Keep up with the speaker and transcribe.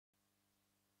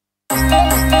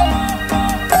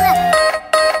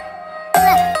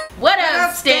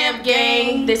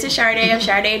This is Sade of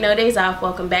Sade No Days Off.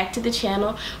 Welcome back to the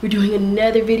channel. We're doing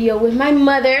another video with my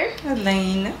mother,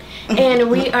 Elaine.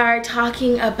 And we are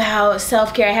talking about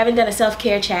self-care. I haven't done a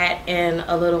self-care chat in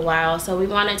a little while, so we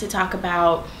wanted to talk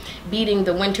about beating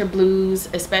the winter blues,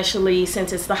 especially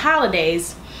since it's the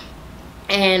holidays.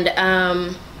 And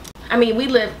I mean,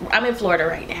 I'm in Florida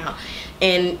right now,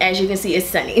 and as you can see, it's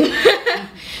sunny.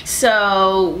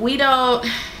 So we don't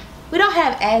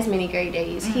have as many great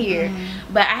days here,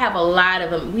 but I have a lot of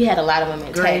them. We had a lot of them in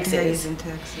Texas. Great days in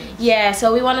Texas. Yeah,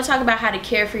 so we want to talk about how to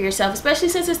care for yourself, especially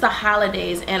since it's the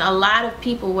holidays, and a lot of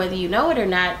people, whether you know it or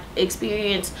not,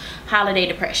 experience holiday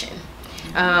depression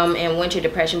and winter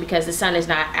depression because the sun is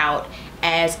not out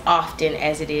as often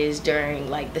as it is during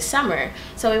like the summer.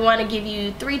 So we want to give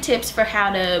you 3 tips for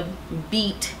how to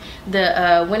beat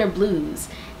the winter blues.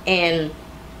 And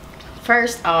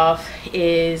first off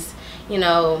is, you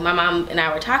know, my mom and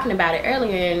I were talking about it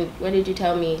earlier, and what did you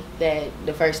tell me that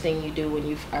the first thing you do when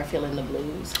you are feeling the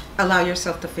blues? Allow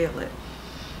yourself to feel it.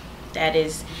 That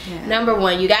is number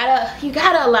one. You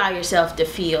gotta allow yourself to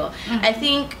feel. I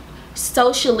think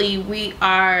socially we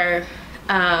are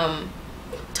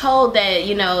told that,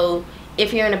 you know,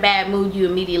 if you're in a bad mood, you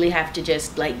immediately have to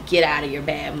just like get out of your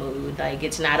bad mood. Like,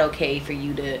 it's not okay for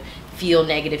you to feel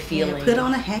negative feelings. Yeah, put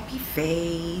on a happy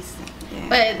face. Yeah.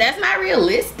 But that's not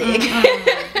realistic.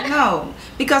 No,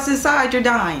 because inside you're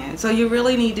dying. So you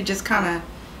really need to just kind of,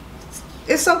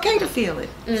 it's okay to feel it.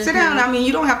 Sit down. I mean,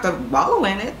 you don't have to wallow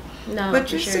in it. No,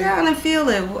 but you sit down and feel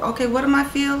it. Okay, what am I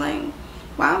feeling?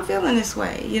 Why I'm feeling this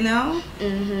way, you know?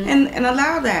 And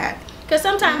allow that. Because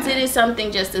sometimes it is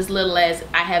something just as little as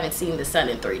I haven't seen the sun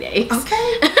in 3 days.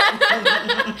 Okay.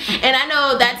 And I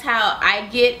know that's how I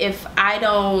get if I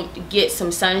don't get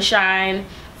some sunshine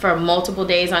for multiple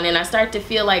days on end. I start to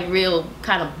feel like real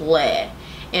kind of bleh,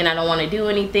 and I don't want to do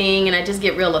anything, and I just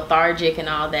get real lethargic and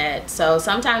all that. So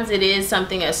sometimes it is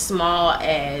something as small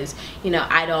as, you know,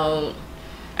 I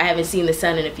haven't seen the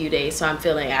sun in a few days, so I'm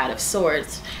feeling out of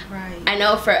sorts. Right. I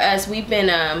know for us, we've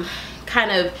been kind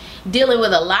of dealing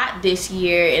with a lot this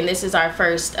year, and this is our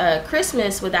first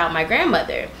Christmas without my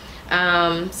grandmother.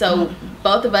 So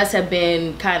both of us have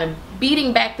been kind of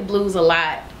beating back the blues a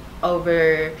lot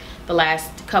over the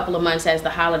last couple of months as the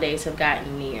holidays have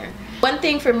gotten near. One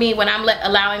thing for me, when I'm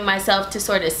allowing myself to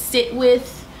sort of sit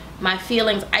with my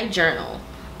feelings, I journal.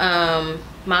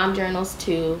 Mom journals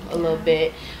too a little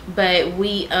bit, but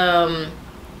journaling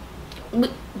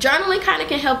kind of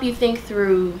can help you think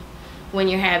through when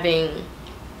you're having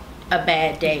a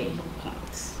bad day.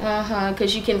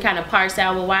 Because you can kind of parse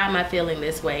out, well, why am I feeling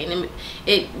this way? And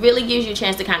it really gives you a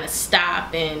chance to kind of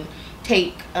stop and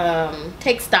take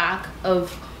stock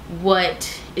of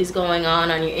what is going on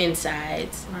your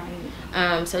insides.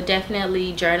 Right. So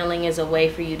definitely journaling is a way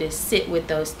for you to sit with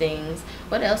those things.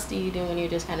 What else do you do when you're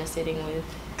just kind of sitting with?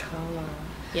 Color.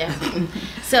 Yeah.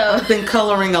 So I've been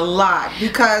coloring a lot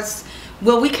because,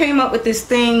 well, we came up with this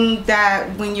thing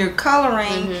that when you're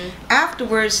coloring,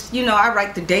 afterwards, you know, I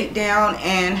write the date down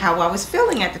and how I was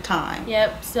feeling at the time.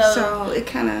 Yep. So it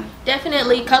kind of...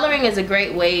 Definitely, coloring is a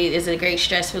great way, is a great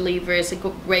stress reliever. It's a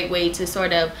great way to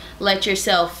sort of let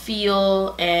yourself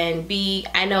feel and be.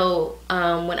 I know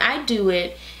when I do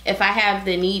it, if I have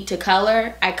the need to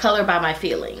color, I color by my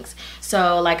feelings.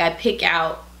 So like I pick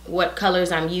out what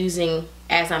colors I'm using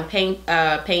as I'm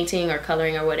painting or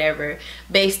coloring or whatever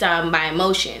based on my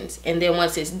emotions, and then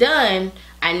once it's done,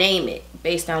 I name it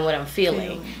based on what I'm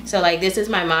feeling. So like, this is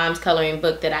my mom's coloring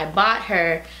book that I bought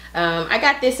her. I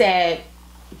got this at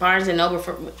Barnes and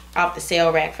Noble off the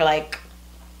sale rack for like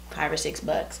 $5 or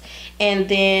 $6. And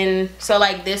then so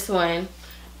like this one,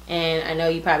 and I know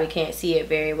you probably can't see it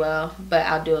very well, but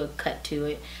I'll do a cut to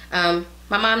it.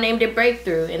 My mom named it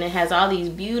Breakthrough, and it has all these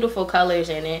beautiful colors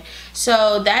in it.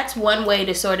 So that's one way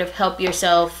to sort of help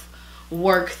yourself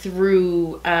work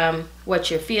through what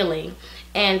you're feeling.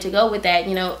 And to go with that,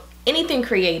 you know, anything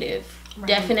creative. Right.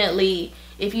 Definitely,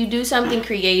 if you do something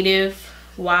creative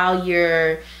while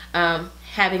you're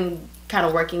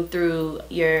working through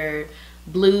your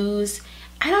blues,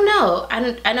 I don't know.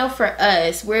 I know for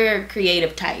us, we're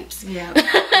creative types. Yeah.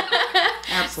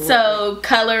 Absolutely. So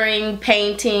coloring,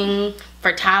 painting,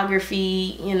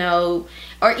 photography, you know,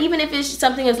 or even if it's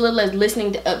something as little as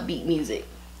listening to upbeat music.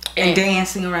 And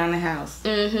dancing around the house.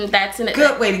 That's a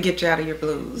good way to get you out of your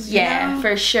blues. Yeah, you know?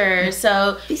 For sure.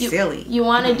 So silly. You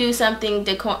want to do something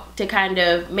to kind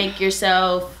of make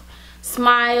yourself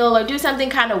smile, or do something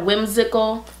kind of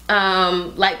whimsical,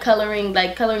 like coloring.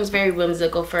 Like coloring is very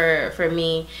whimsical for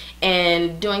me,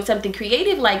 and doing something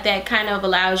creative like that kind of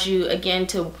allows you again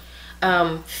to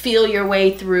feel your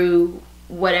way through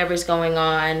whatever's going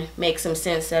on, make some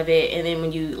sense of it, and then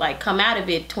when you like come out of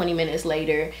it 20 minutes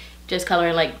later, just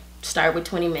coloring, like start with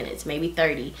 20 minutes, maybe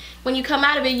 30. When you come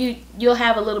out of it, you'll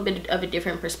have a little bit of a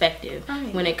different perspective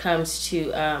when it comes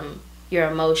to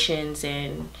your emotions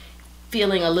and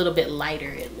feeling a little bit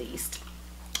lighter at least.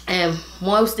 And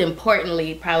most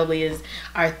importantly, probably is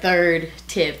our third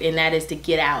tip, and that is to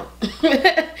get out.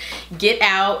 Get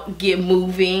out, get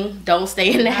moving. Don't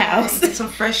stay in the house. Get some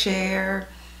fresh air.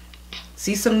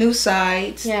 See some new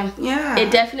sights. Yeah. Yeah. It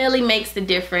definitely makes the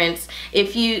difference.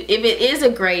 If it is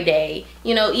a gray day,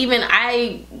 you know, even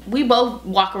we both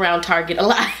walk around Target a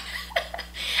lot.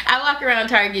 I walk around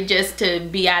Target just to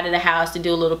be out of the house, to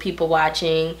do a little people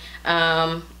watching,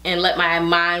 and let my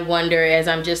mind wander as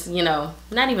I'm just, you know,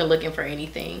 not even looking for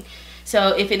anything.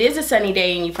 So if it is a sunny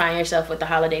day and you find yourself with the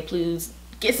holiday blues,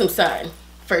 get some sun.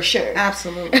 For sure.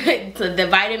 Absolutely. So the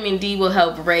vitamin D will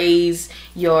help raise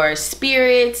your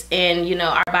spirits, and you know,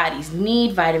 our bodies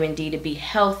need vitamin D to be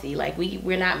healthy. Like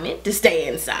we're not meant to stay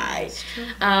inside.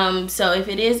 So if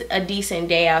it is a decent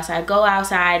day outside, go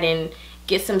outside and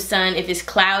get some sun. If it's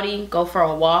cloudy, go for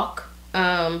a walk,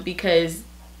 because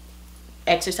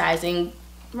exercising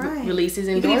releases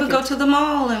endorphins. You can even go to the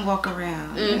mall and walk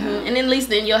around. And at least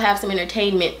then you'll have some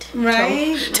entertainment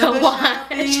to watch.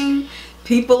 Shopping,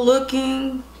 people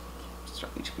looking,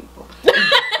 strange people.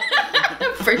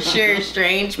 For sure,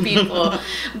 strange people.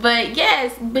 But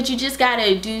yes, but you just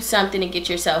gotta do something to get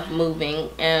yourself moving.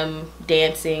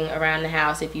 Dancing around the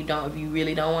house. If you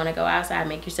really don't want to go outside,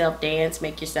 make yourself dance,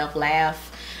 make yourself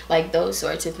laugh, like those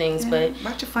sorts of things. But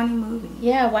watch a funny movie.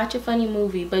 Yeah, watch a funny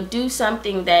movie, but do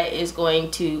something that is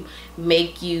going to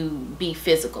make you be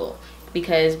physical,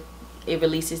 because it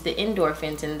releases the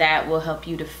endorphins, and that will help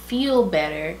you to feel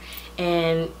better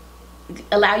and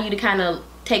allow you to kind of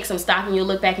take some stock, and you'll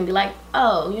look back and be like,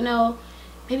 oh, you know,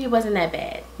 maybe it wasn't that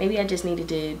bad. Maybe I just needed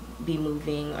to be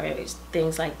moving, or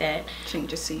things like that.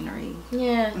 Change of scenery.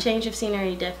 Yeah, change of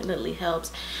scenery definitely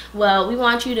helps. Well, we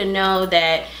want you to know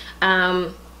that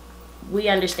we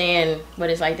understand what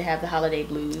it's like to have the holiday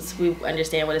blues. We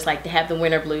understand what it's like to have the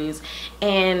winter blues,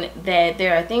 and that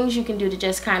there are things you can do to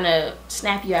just kind of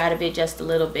snap you out of it just a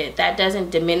little bit. That doesn't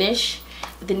diminish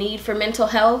the need for mental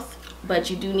health,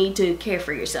 but you do need to care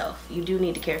for yourself. You do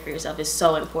need to care for yourself. It's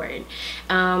so important.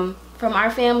 From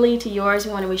our family to yours,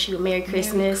 we want to wish you a Merry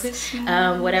Christmas.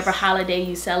 Whatever holiday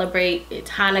you celebrate.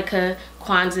 It's Hanukkah,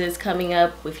 Kwanzaa is coming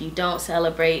up. If you don't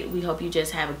celebrate, we hope you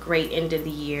just have a great end of the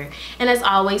year. And as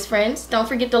always, friends, don't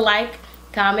forget to like,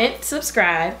 comment,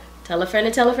 subscribe. Tell a friend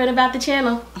to tell a friend about the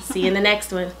channel. See you in the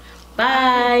next one.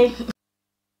 Bye.